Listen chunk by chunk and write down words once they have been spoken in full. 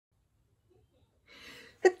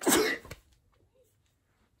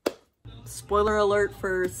Spoiler alert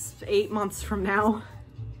for 8 months from now.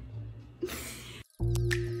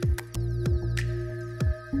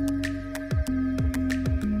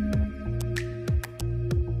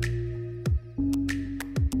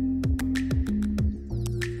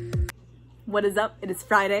 What is up? It is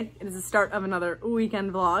Friday. It is the start of another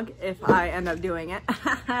weekend vlog, if I end up doing it.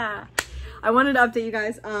 I wanted to update you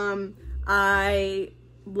guys. I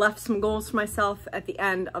left some goals for myself at the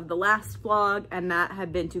end of the last vlog, and that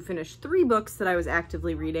had been to finish 3 books that I was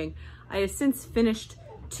actively reading. I have since finished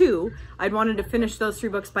 2. I'd wanted to finish those 3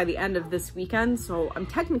 books by the end of this weekend, so I'm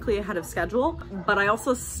technically ahead of schedule, but I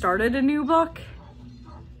also started a new book,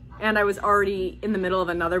 and I was already in the middle of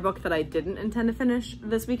another book that I didn't intend to finish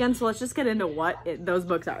this weekend, so let's just get into what those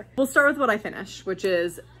books are. We'll start with what I finished, which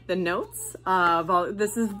is The Notes.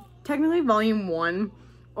 This is technically volume 1,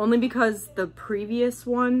 only because the previous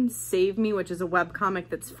one, Save Me, which is a webcomic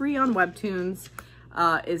that's free on Webtoons,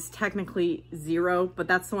 is technically 0, but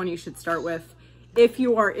that's the one you should start with if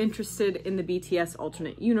you are interested in the BTS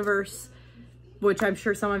alternate universe, which I'm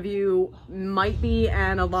sure some of you might be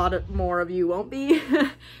and a lot more of you won't be.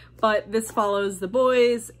 But this follows the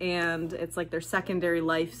boys, and it's like their secondary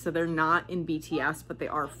life, so they're not in BTS, but they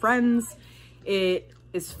are friends. It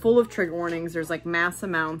is full of trigger warnings. There's like mass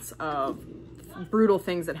amounts of brutal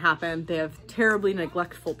things that happen. They have terribly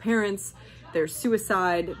neglectful parents. There's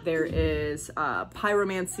suicide. There is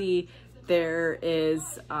pyromancy. There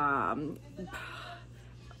is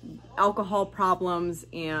alcohol problems,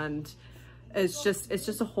 and it's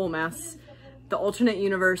just a whole mess. The alternate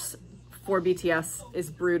universe for BTS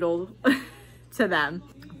is brutal to them,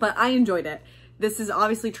 but I enjoyed it. This is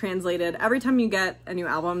obviously translated. Every time you get a new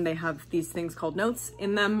album, they have these things called notes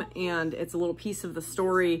in them, and it's a little piece of the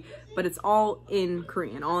story, but it's all in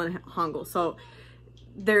Korean, all in Hangul. So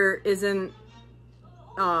there isn't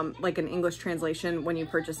like an English translation when you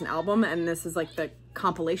purchase an album, and this is like the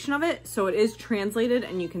compilation of it. So it is translated,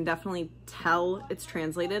 and you can definitely tell it's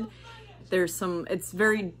translated. It's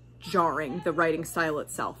very jarring, the writing style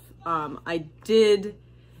itself.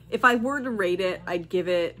 If I were to rate it, I'd give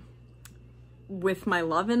it, with my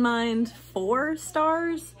love in mind, 4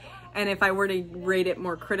 stars. And if I were to rate it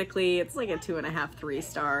more critically, it's like a 2.5, 3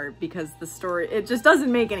 star, because the story, it just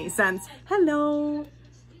doesn't make any sense. Hello,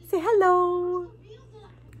 say hello.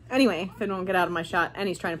 Anyway, if I don't get out of my shot, and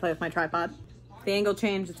he's trying to play with my tripod. The angle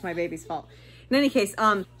changed, it's my baby's fault. In any case,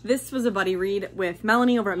 this was a buddy read with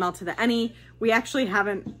Melanie over at Mel to the Any. We actually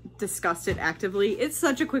haven't discussed it actively. It's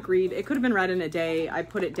such a quick read. It could have been read in a day. I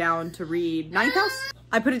put it down to read Ninth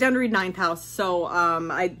House. So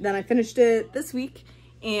then I finished it this week,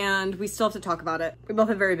 and we still have to talk about it. We both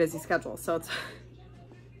have very busy schedules, so it's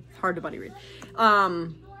hard to buddy read.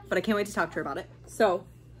 But I can't wait to talk to her about it. So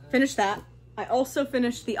finished that. I also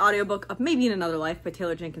finished the audiobook of Maybe in Another Life by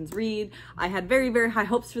Taylor Jenkins Reid. I had very, very high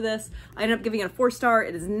hopes for this. I ended up giving it a 4 star.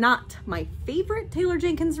 It is not my favorite Taylor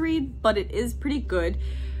Jenkins Reid, but it is pretty good.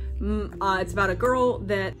 It's about a girl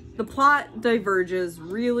that the plot diverges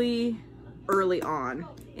really early on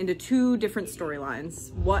into 2 different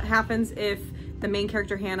storylines. What happens if the main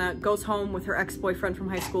character, Hannah, goes home with her ex-boyfriend from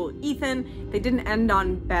high school, Ethan. They didn't end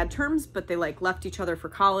on bad terms, but they like left each other for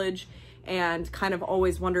college, and kind of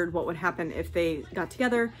always wondered what would happen if they got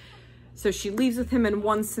together. So she leaves with him in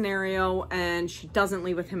one scenario, and she doesn't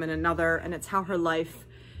leave with him in another, and it's how her life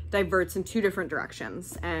diverts in 2 different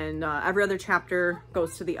directions, and every other chapter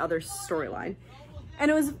goes to the other storyline.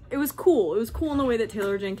 And it was cool. It was cool in the way that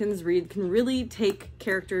Taylor Jenkins Reid can really take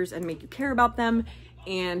characters and make you care about them,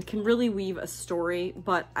 and can really weave a story.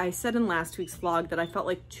 But I said in last week's vlog that I felt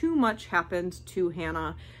like too much happened to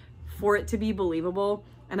Hannah for it to be believable.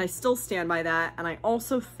 And I still stand by that. And I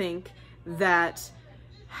also think that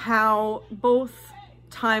how both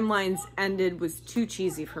timelines ended was too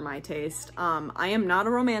cheesy for my taste. I am not a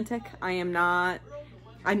romantic. I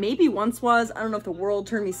maybe once was. I don't know if the world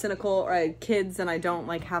turned me cynical, or I had kids and I don't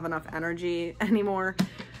like have enough energy anymore.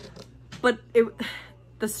 But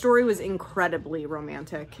the story was incredibly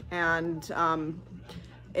romantic, and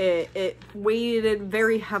it weighted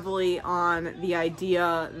very heavily on the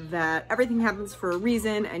idea that everything happens for a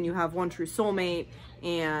reason, and you have one true soulmate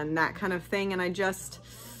and that kind of thing. And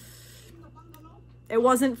it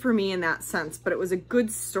wasn't for me in that sense, but it was a good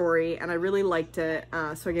story, and I really liked it.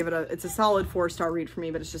 So I gave it it's a solid 4 star read for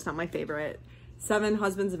me, but it's just not my favorite. 7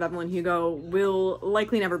 Husbands of Evelyn Hugo will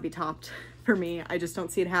likely never be topped for me. I just don't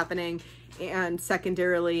see it happening. And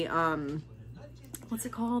secondarily, what's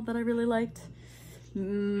it called that I really liked?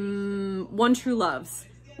 One True Loves,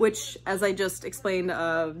 which, as I just explained,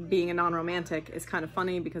 being a non-romantic is kind of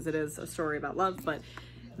funny because it is a story about love, but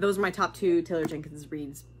Those are my top two Taylor Jenkins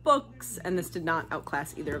Reid's books, and this did not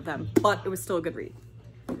outclass either of them, but it was still a good read.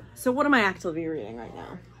 So what am I actively reading right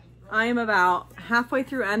now? I am about halfway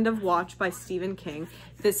through End of Watch by Stephen King.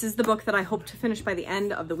 This is the book that I hope to finish by the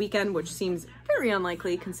end of the weekend, which seems very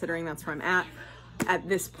unlikely considering that's where I'm at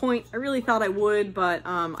this point. I really thought I would, but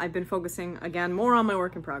I've been focusing again more on my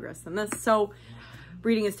work in progress than this. So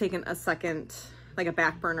reading has taken a second, like a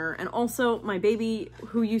back burner. And also my baby,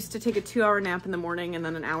 who used to take a 2-hour nap in the morning and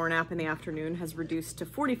then an hour nap in the afternoon, has reduced to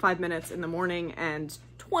 45 minutes in the morning and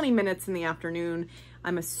 20 minutes in the afternoon.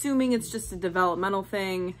 I'm assuming it's just a developmental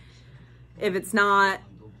thing. If it's not,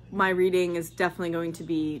 my reading is definitely going to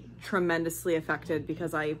be tremendously affected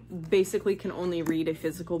because I basically can only read a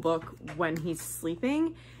physical book when he's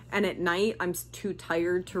sleeping. And at night, I'm too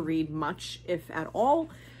tired to read much, if at all.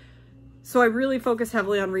 So I really focus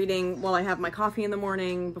heavily on reading while I have my coffee in the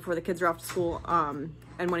morning before the kids are off to school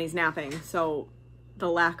and when he's napping. So the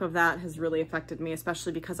lack of that has really affected me,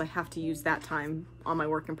 especially because I have to use that time on my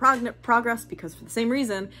work in progress because for the same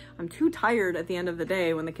reason, I'm too tired at the end of the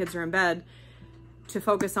day when the kids are in bed to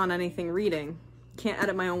focus on anything reading. Can't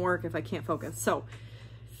edit my own work if I can't focus. So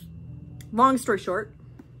long story short,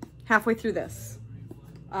 halfway through this,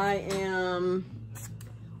 I am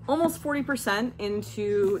almost 40%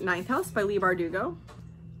 into Ninth House by Leigh Bardugo.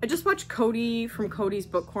 I just watched Cody from Cody's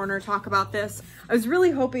Book Corner talk about this. I was really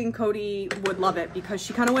hoping Cody would love it because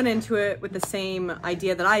she kind of went into it with the same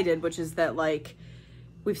idea that I did, which is that like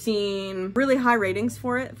we've seen really high ratings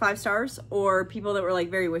for it, 5 stars, or people that were like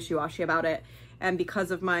very wishy-washy about it. And because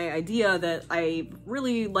of my idea that I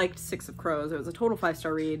really liked Six of Crows, it was a total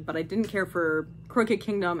 5-star read, but I didn't care for Crooked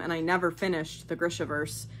Kingdom and I never finished the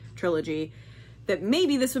Grishaverse trilogy, that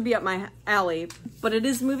maybe this would be up my alley, but it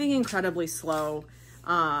is moving incredibly slow.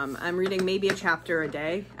 I'm reading maybe a chapter a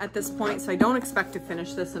day at this point, so I don't expect to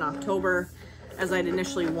finish this in October as I'd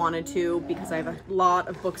initially wanted to because I have a lot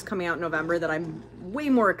of books coming out in November that I'm way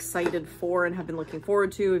more excited for and have been looking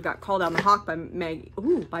forward to. We've got Call Down the Hawk by Maggie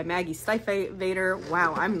Stiefvater.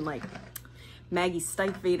 Wow, I'm like Maggie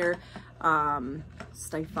Stiefvater.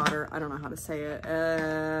 Stiefvater, I don't know how to say it.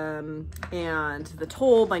 And The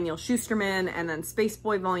Toll by Neil Shusterman, and then Space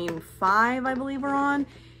Boy Volume 5, I believe we're on.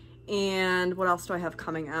 And what else do I have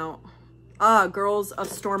coming out? Girls of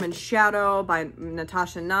Storm and Shadow by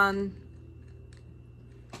Natasha Nunn.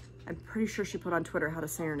 I'm pretty sure she put on Twitter how to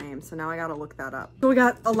say her name, so now I gotta look that up. So we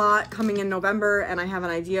got a lot coming in November, and I have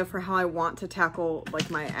an idea for how I want to tackle like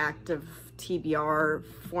my active TBR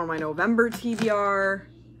for my November TBR,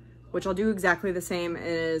 which I'll do exactly the same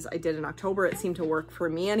as I did in October. It seemed to work for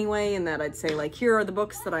me anyway, in that I'd say like, here are the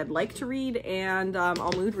books that I'd like to read, and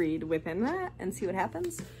I'll mood read within that and see what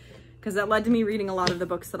happens. Because that led to me reading a lot of the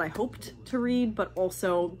books that I hoped to read, but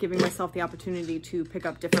also giving myself the opportunity to pick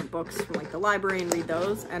up different books from like the library and read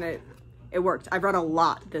those, and it worked. I've read a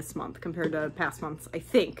lot this month compared to past months, I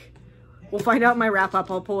think. We'll find out in my wrap up.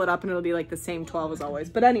 I'll pull it up and it'll be like the same 12 as always.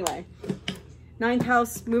 But anyway, Ninth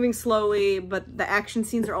House, moving slowly, but the action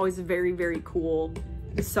scenes are always very, very cool.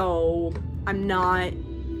 So I'm not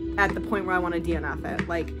at the point where I want to DNF it.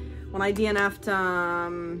 Like when I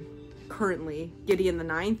DNF'd currently Gideon the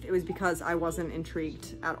Ninth, it was because I wasn't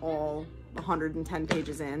intrigued at all 110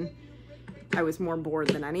 pages in. I was more bored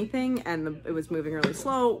than anything, and it was moving really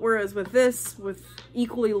slow. Whereas with this, with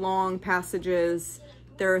equally long passages,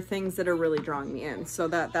 there are things that are really drawing me in. So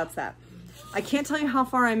that's that. I can't tell you how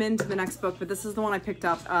far I'm into the next book, but this is the one I picked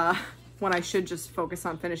up when I should just focus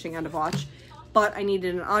on finishing End of Watch. But I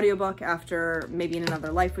needed an audiobook after Maybe in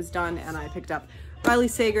Another Life was done, and I picked up Riley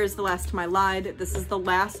Sager's The Last Time I Lied. This is the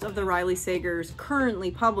last of the Riley Sager's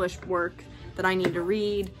currently published work that I need to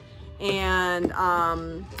read. And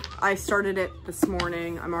I started it this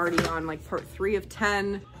morning. I'm already on like part 3 of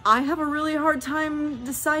 10. I have a really hard time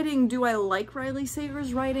deciding, do I like Riley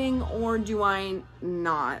Sager's writing or do I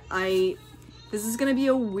not? This is gonna be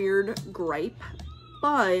a weird gripe,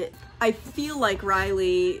 but I feel like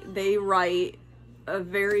Riley, they write a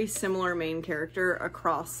very similar main character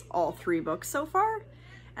across all 3 books so far.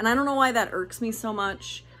 And I don't know why that irks me so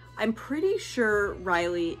much. I'm pretty sure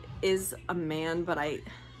Riley is a man, but I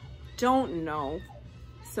don't know.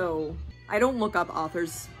 So I don't look up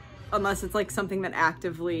authors unless it's like something that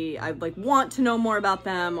actively I like want to know more about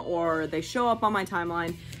them or they show up on my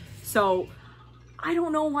timeline. So I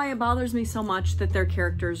don't know why it bothers me so much that their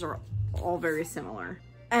characters are all very similar.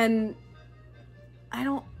 And I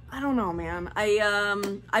don't know, man.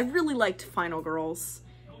 I really liked Final Girls.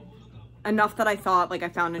 enough that I thought like I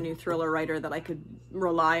found a new thriller writer that I could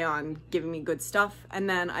rely on giving me good stuff. And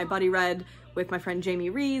then I buddy read with my friend Jamie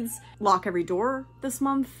Reed's Lock Every Door this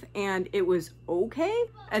month, and it was okay.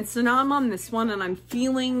 And so now I'm on this one and I'm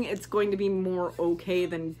feeling it's going to be more okay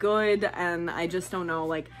than good, and I just don't know,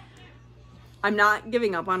 like, I'm not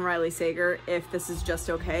giving up on Riley Sager if this is just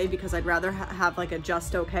okay, because I'd rather have like a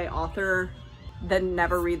just okay author than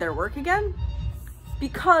never read their work again,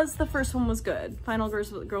 because the first one was good. Final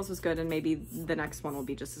Girls was good, and maybe the next one will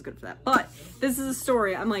be just as good for that. But this is a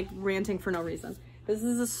story, I'm like ranting for no reason. This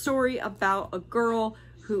is a story about a girl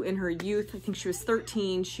who in her youth, I think she was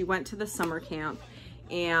 13, she went to the summer camp,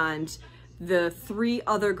 and the 3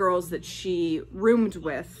 other girls that she roomed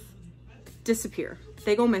with disappear.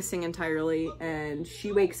 They go missing entirely, and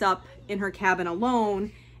she wakes up in her cabin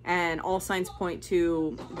alone, and all signs point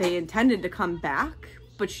to they intended to come back,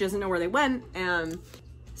 but she doesn't know where they went. And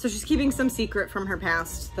so she's keeping some secret from her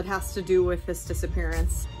past that has to do with this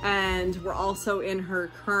disappearance. And we're also in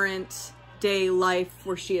her current day life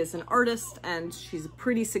where she is an artist, and she's a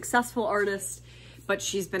pretty successful artist, but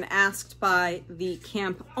she's been asked by the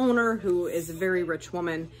camp owner, who is a very rich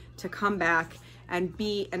woman, to come back and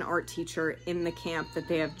be an art teacher in the camp that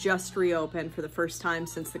they have just reopened for the first time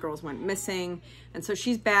since the girls went missing. And so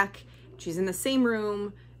she's back, she's in the same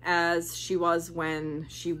room as she was when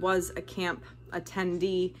she was a camp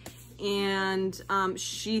attendee, and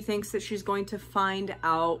she thinks that she's going to find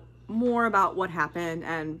out more about what happened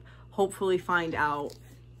and hopefully find out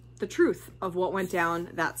the truth of what went down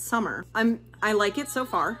that summer. I like it so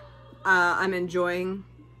far. I'm enjoying,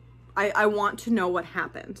 I want to know what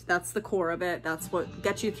happened. That's the core of it. That's what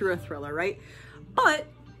gets you through a thriller, right? But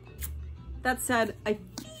that said, I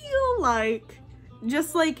feel like,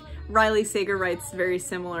 just like Riley Sager writes very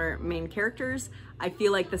similar main characters, I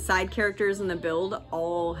feel like the side characters in the build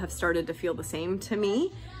all have started to feel the same to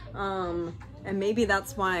me. And maybe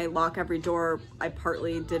that's why Lock Every Door, I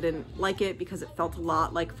partly didn't like it, because it felt a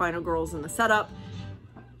lot like Final Girls in the setup.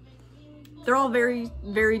 They're all very,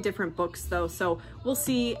 very different books though, so we'll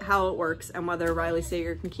see how it works and whether Riley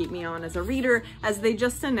Sager can keep me on as a reader, as they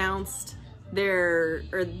just announced there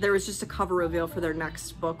was just a cover reveal for their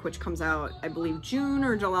next book, which comes out, I believe, June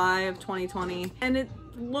or July of 2020, and it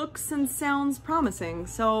looks and sounds promising.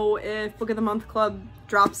 So if Book of the Month Club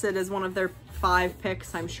drops it as one of their 5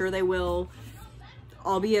 picks, I'm sure they will.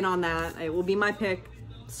 I'll be in on that. It will be my pick.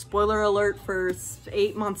 Spoiler alert for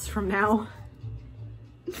 8 months from now.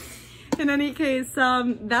 In any case,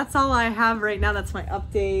 that's all I have right now. That's my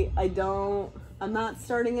update. I'm not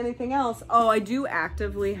starting anything else. Oh, I do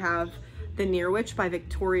actively have The Near Witch by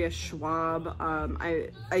Victoria Schwab.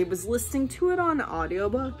 I was listening to it on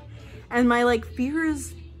audiobook, and my like fear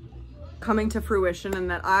is coming to fruition,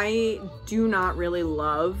 and that I do not really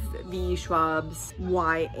love V. Schwab's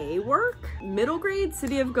YA work. Middle grade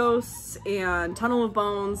City of Ghosts and Tunnel of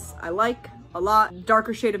Bones I like a lot.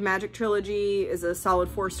 Darker Shade of Magic trilogy is a solid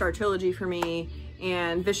 4-star trilogy for me,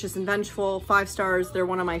 and Vicious and Vengeful 5 stars. They're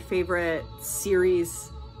one of my favorite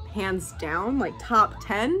series, hands down, like top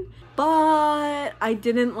 10. But I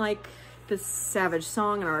didn't like the Savage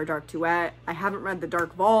Song and Our Dark Duet. I haven't read The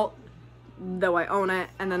Dark Vault, though I own it.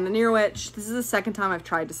 And then The Near Witch, this is the second time I've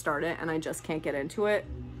tried to start it and I just can't get into it.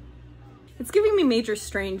 It's giving me major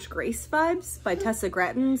Strange Grace vibes by Tessa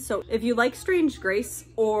Gratton. So if you like Strange Grace,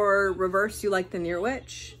 or reverse, you like The Near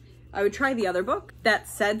Witch, I would try the other book. That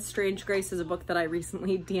said, Strange Grace is a book that I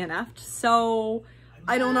recently DNF'd, so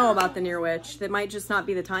I don't know about The Near Witch. That might just not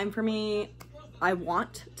be the time for me. I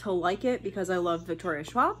want to like it because I love Victoria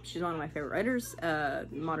Schwab. She's one of my favorite writers,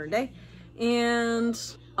 modern day. And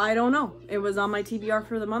I don't know. It was on my TBR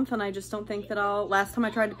for the month, and I just don't think that last time I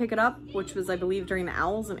tried to pick it up, which was, I believe, during the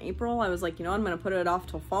Owls in April, I was like, you know, I'm going to put it off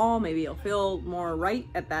till fall. Maybe it'll feel more right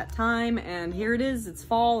at that time. And here it is. It's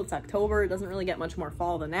fall. It's October. It doesn't really get much more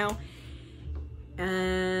fall than now.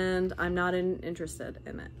 And I'm not interested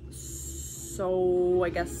in it. So I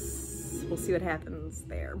guess we'll see what happens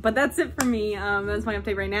there. But that's it for me. That's my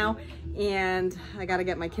update right now. And I got to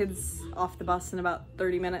get my kids off the bus in about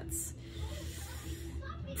 30 minutes.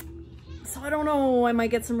 So I don't know, I might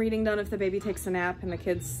get some reading done if the baby takes a nap and the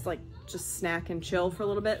kids like just snack and chill for a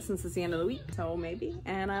little bit, since it's the end of the week, so maybe.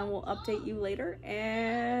 And I will update you later.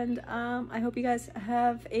 And I hope you guys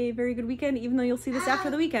have a very good weekend, even though you'll see this after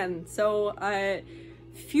the weekend. So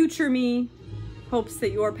future me hopes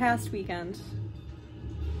that your past weekend,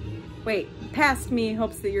 wait, past me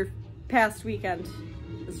hopes that your past weekend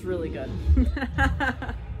is really good.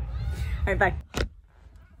 All right, bye.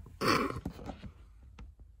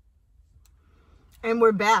 And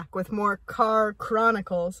we're back with more car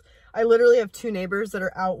chronicles. I literally have 2 neighbors that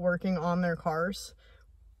are out working on their cars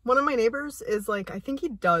One of my neighbors is like, I think he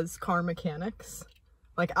does car mechanics,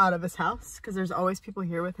 like out of his house, because there's always people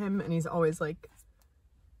here with him and he's always like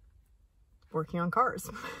working on cars.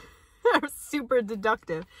 Super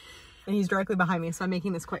deductive. And he's directly behind me, so I'm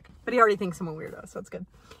making this quick. But he already thinks I'm a weirdo, so it's good.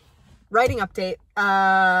 Writing update.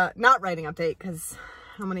 Not writing update, because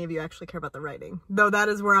how many of you actually care about the writing? Though that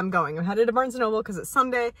is where I'm going. I'm headed to Barnes & Noble because it's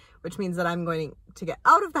Sunday, which means that I'm going to get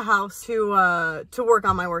out of the house to work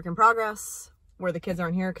on my work in progress, where the kids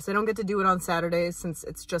aren't here, because I don't get to do it on Saturdays since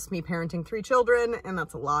it's just me parenting 3 children, and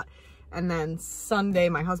that's a lot. And then Sunday,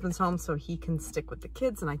 my husband's home, so he can stick with the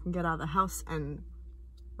kids and I can get out of the house and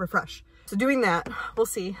refresh. So doing that, we'll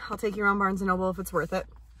see. I'll take you around Barnes & Noble if it's worth it.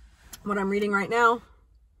 What I'm reading right now,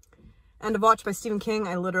 End of Watch by Stephen King.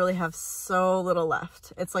 I literally have so little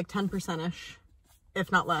left. It's like 10%-ish,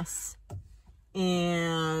 if not less.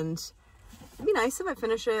 And it'd be nice if I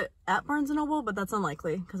finish it at Barnes & Noble, but that's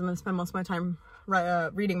unlikely because I'm going to spend most of my time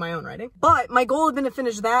reading my own writing. But my goal had been to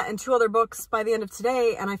finish that and 2 other books by the end of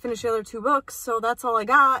today, and I finished the other 2 books, so that's all I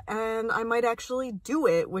got, and I might actually do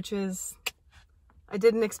it, which is, I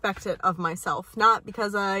didn't expect it of myself. Not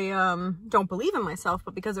because I don't believe in myself,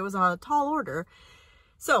 but because it was a tall order.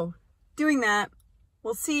 So doing that,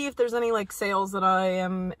 we'll see if there's any like sales that I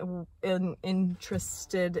am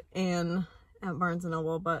interested in at Barnes &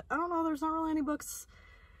 Noble, but I don't know, there's not really any books.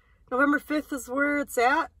 November 5th is where it's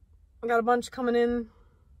at. I got a bunch coming in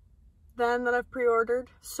then that I've pre-ordered,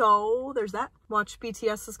 so there's that. Watched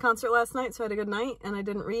BTS's concert last night, so I had a good night, and I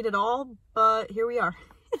didn't read it all, but here we are.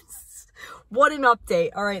 What an update.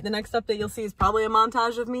 All right, the next update you'll see is probably a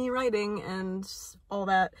montage of me writing and all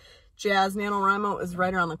that jazz. NaNoWriMo is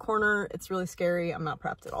right around the corner. It's really scary. I'm not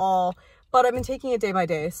prepped at all, but I've been taking it day by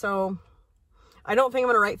day, so I don't think I'm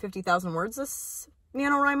going to write 50,000 words this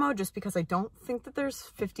NaNoWriMo, just because I don't think that there's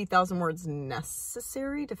 50,000 words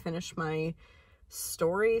necessary to finish my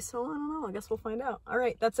story. So I don't know. I guess we'll find out. All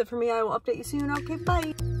right, that's it for me. I will update you soon. Okay,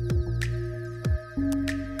 bye.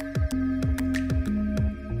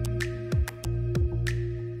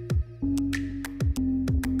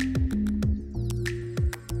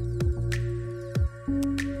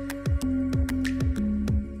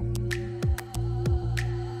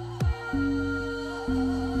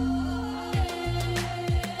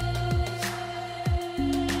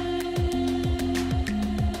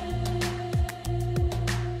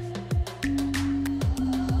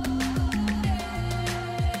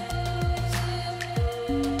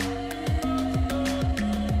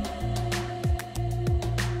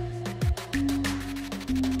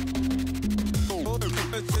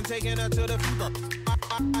 Taking her to the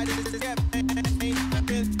I just get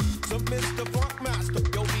so Mr. Funk Master,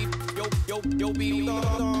 yo be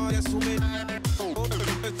that's who made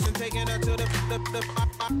taking her to the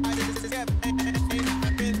I just get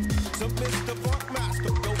so Mr. Funk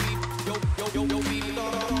Master, yo be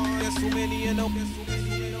that's who many you know.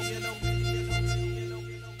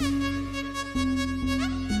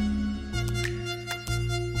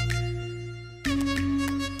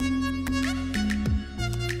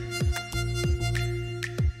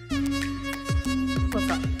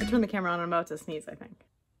 Turn the camera on. I'm about to sneeze, I think.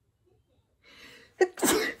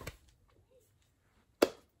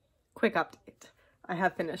 Quick update. I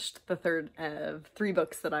have finished the third of 3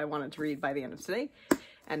 books that I wanted to read by the end of today.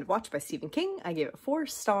 And Watch by Stephen King. I gave it 4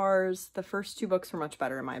 stars. The first 2 books were much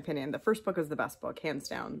better in my opinion. The first book was the best book, hands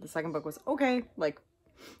down. The second book was okay, like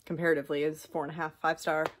comparatively is 4.5, 5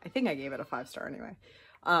 star. I think I gave it a 5 star anyway.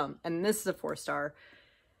 And this is a 4 star.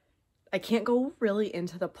 I can't go really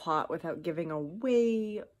into the plot without giving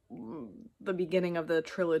away the beginning of the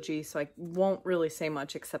trilogy, so I won't really say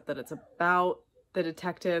much except that it's about the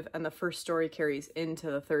detective, and the first story carries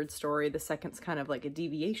into the third story. The second's kind of like a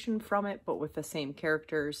deviation from it, but with the same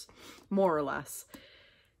characters, more or less.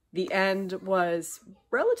 The end was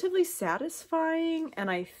relatively satisfying,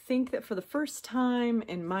 and I think that for the first time,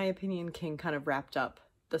 in my opinion, King kind of wrapped up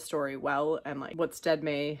the story well, and like what's dead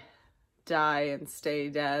may die and stay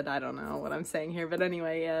dead. I don't know what I'm saying here, but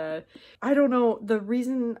anyway, I don't know. The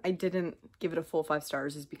reason I didn't give it a full 5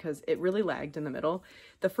 stars is because it really lagged in the middle.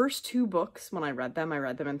 The first 2 books, when I read them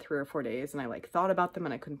in 3 or 4 days, and I like thought about them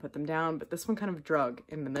and I couldn't put them down, but this one kind of drug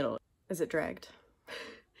in the middle. Is it dragged?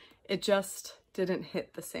 It just didn't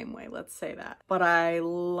hit the same way, let's say that. But I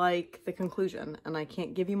like the conclusion, and I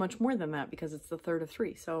can't give you much more than that because it's the third of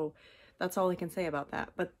 3, so that's all I can say about that.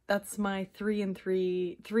 But that's my 3 in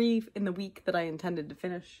the week that I intended to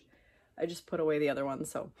finish. I just put away the other one,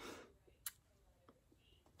 so.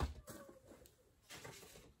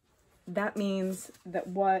 That means that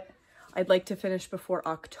what I'd like to finish before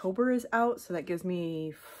October is out, so that gives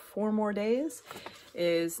me 4 more days,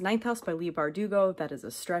 is Ninth House by Leigh Bardugo. That is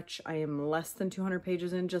a stretch. I am less than 200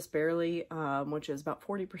 pages in, just barely, which is about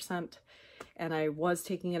 40%. And I was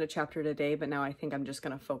taking it a chapter a day, but now I think I'm just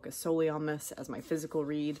going to focus solely on this as my physical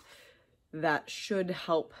read. That should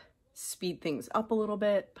help speed things up a little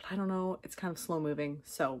bit, but I don't know. It's kind of slow moving,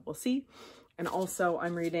 so we'll see. And also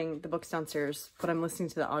I'm reading the books downstairs, but I'm listening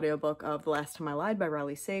to the audiobook of The Last Time I Lied by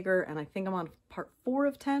Riley Sager, and I think I'm on part 4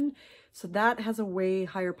 of 10. So that has a way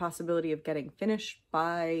higher possibility of getting finished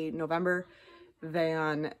by November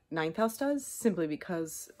than Ninth House does, simply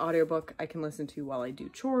because audiobook I can listen to while I do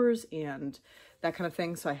chores and that kind of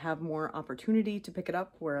thing, so I have more opportunity to pick it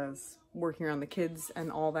up, whereas working around the kids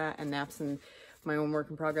and all that and naps and my own work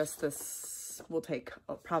in progress, this will take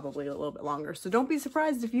probably a little bit longer. So don't be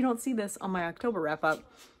surprised if you don't see this on my October wrap up,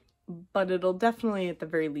 but it'll definitely at the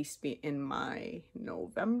very least be in my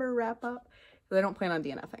November wrap up, because I don't plan on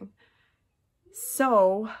DNFing.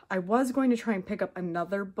 So I was going to try and pick up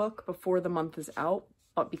another book before the month is out,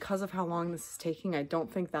 but because of how long this is taking, I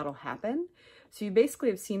don't think that'll happen. So you basically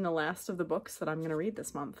have seen the last of the books that I'm going to read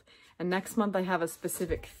this month. And next month I have a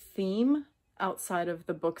specific theme outside of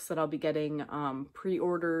the books that I'll be getting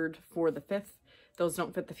pre-ordered for the 5th. Those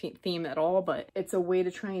don't fit the theme at all, but it's a way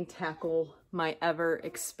to try and tackle my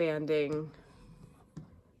ever-expanding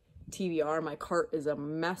TBR. My cart is a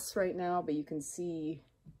mess right now, but you can see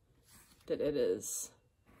that it is.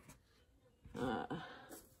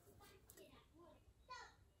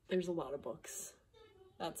 There's a lot of books.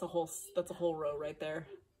 That's a whole row right there.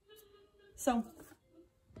 So,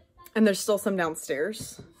 and there's still some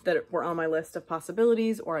downstairs that were on my list of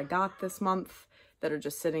possibilities or I got this month that are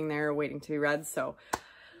just sitting there waiting to be read. So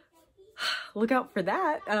look out for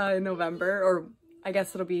that in November, or I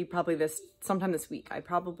guess it'll be probably sometime this week. I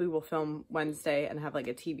probably will film Wednesday and have like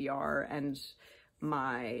a TBR and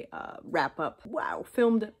my wrap up. Wow,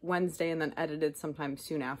 filmed Wednesday and then edited sometime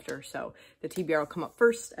soon after. So the TBR will come up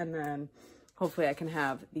first, and then hopefully I can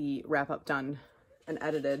have the wrap up done and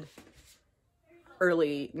edited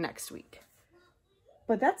early next week.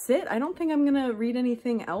 But that's it. I don't think I'm gonna read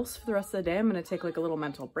anything else for the rest of the day. I'm gonna take like a little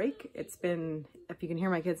mental break. It's been, if you can hear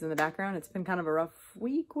my kids in the background, it's been kind of a rough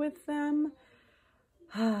week with them.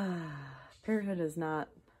 Parenthood is not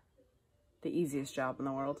the easiest job in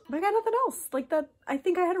the world. But I got nothing else. Like that, I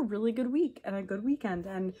think I had a really good week and a good weekend.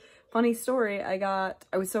 And funny story, I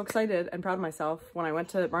was so excited and proud of myself. When I went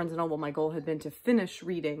to Barnes & Noble, my goal had been to finish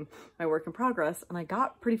reading my work in progress. And I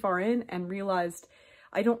got pretty far in and realized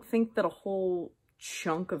I don't think that a whole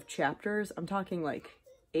chunk of chapters, I'm talking like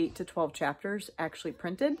 8 to 12 chapters, actually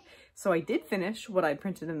printed. So I did finish what I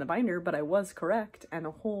printed in the binder, but I was correct. And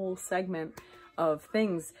a whole segment of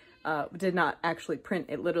things did not actually print.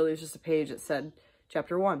 It literally was just a page that said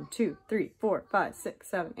chapter 1, 2, 3, 4, 5, 6,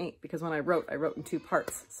 7, 8, because when I wrote in 2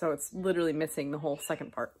 parts. So it's literally missing the whole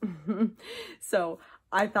second part. So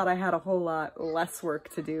I thought I had a whole lot less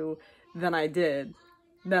work to do than I do,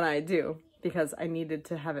 because I needed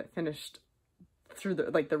to have it finished through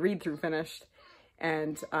the read through finished,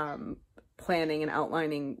 and planning and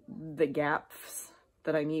outlining the gaps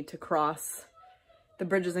that I need to cross, the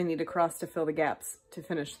bridges I need to cross to fill the gaps to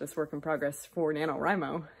finish this work in progress for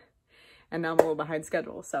NaNoWriMo. And now I'm a little behind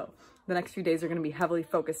schedule. So the next few days are going to be heavily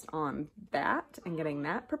focused on that and getting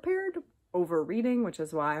that prepared over reading, which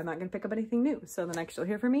is why I'm not going to pick up anything new. So the next you'll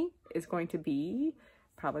hear from me is going to be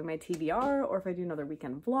probably my TBR, or if I do another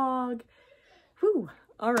weekend vlog. Whew.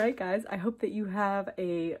 All right, guys, I hope that you have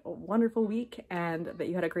a wonderful week and that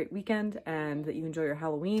you had a great weekend and that you enjoy your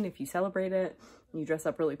Halloween if you celebrate it. You dress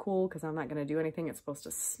up really cool, because I'm not going to do anything. It's supposed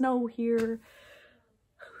to snow here.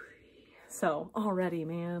 So, already,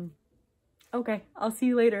 man. Okay, I'll see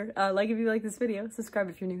you later. Like if you like this video, subscribe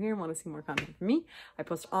if you're new here and want to see more content from me. I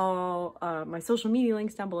post all my social media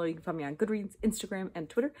links down below. You can find me on Goodreads, Instagram, and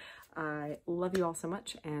Twitter. I love you all so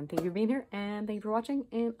much, and thank you for being here, and thank you for watching,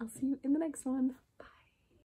 and I'll see you in the next one.